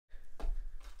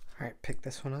Alright, pick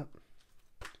this one up.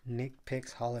 Nick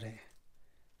Picks Holiday.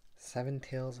 7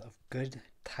 Tales of Good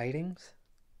Tidings.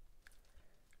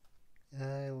 Look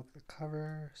at the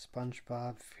cover.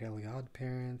 SpongeBob, Fairly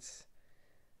Oddparents,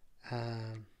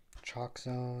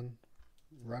 ChalkZone,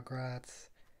 Rugrats.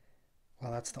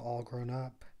 Well, that's the All Grown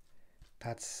Up.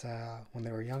 That's when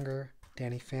they were younger.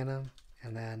 Danny Phantom,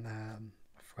 and then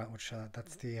I forgot which.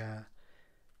 That's the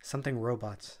something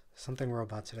robots. Something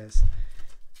robots it is.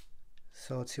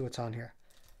 So let's see what's on here.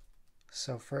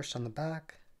 So first on the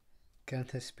back, get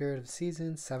into the spirit of the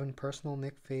season. 7 personal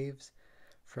Nick faves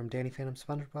from Danny Phantom,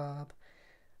 SpongeBob,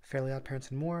 Fairly Oddparents,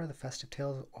 and more. The festive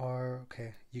tales are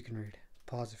okay. You can read.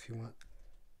 Pause if you want.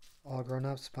 All Grown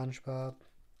Up, SpongeBob,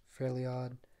 Fairly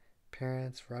Odd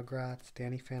Parents, Rugrats,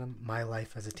 Danny Phantom, My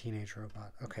Life as a Teenage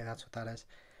Robot. Okay, that's what that is.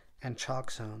 And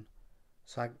ChalkZone.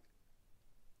 So I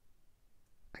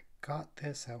got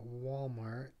this at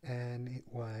Walmart, and it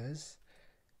was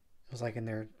like in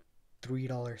their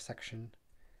 $3 section.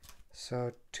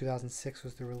 So 2006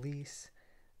 was the release.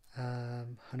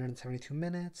 172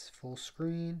 minutes, full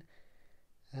screen.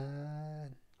 I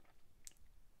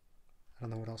don't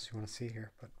know what else you want to see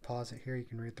here, but pause it here. You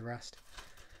can read the rest.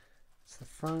 It's the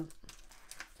front.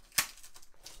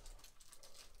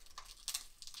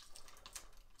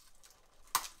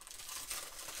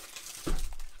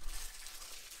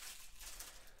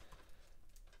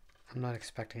 I'm not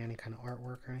expecting any kind of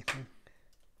artwork or anything.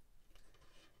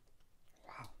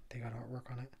 Wow, they got artwork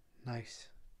on it. Nice.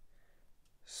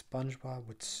 SpongeBob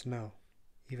with snow.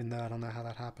 Even though I don't know how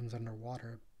that happens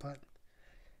underwater, but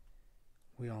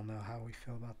we all know how we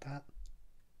feel about that.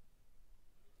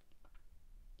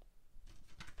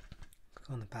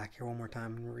 Go on the back here one more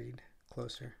time and read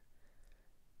closer.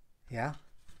 Yeah,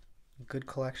 good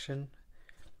collection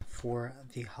for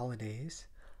the holidays.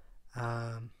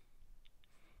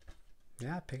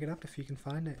 Yeah, pick it up if you can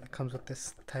find it. It comes with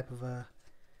this type of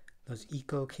those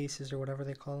eco cases or whatever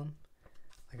they call them.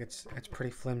 Like it's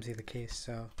pretty flimsy, the case.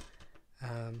 So,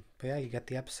 but yeah, you get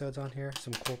the episodes on here.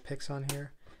 Some cool pics on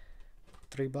here.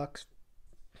 $3.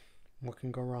 What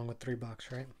can go wrong with $3,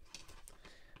 right?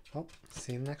 Well,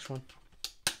 see you in the next one.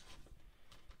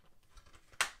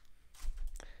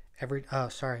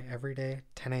 Every day,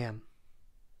 10 a.m.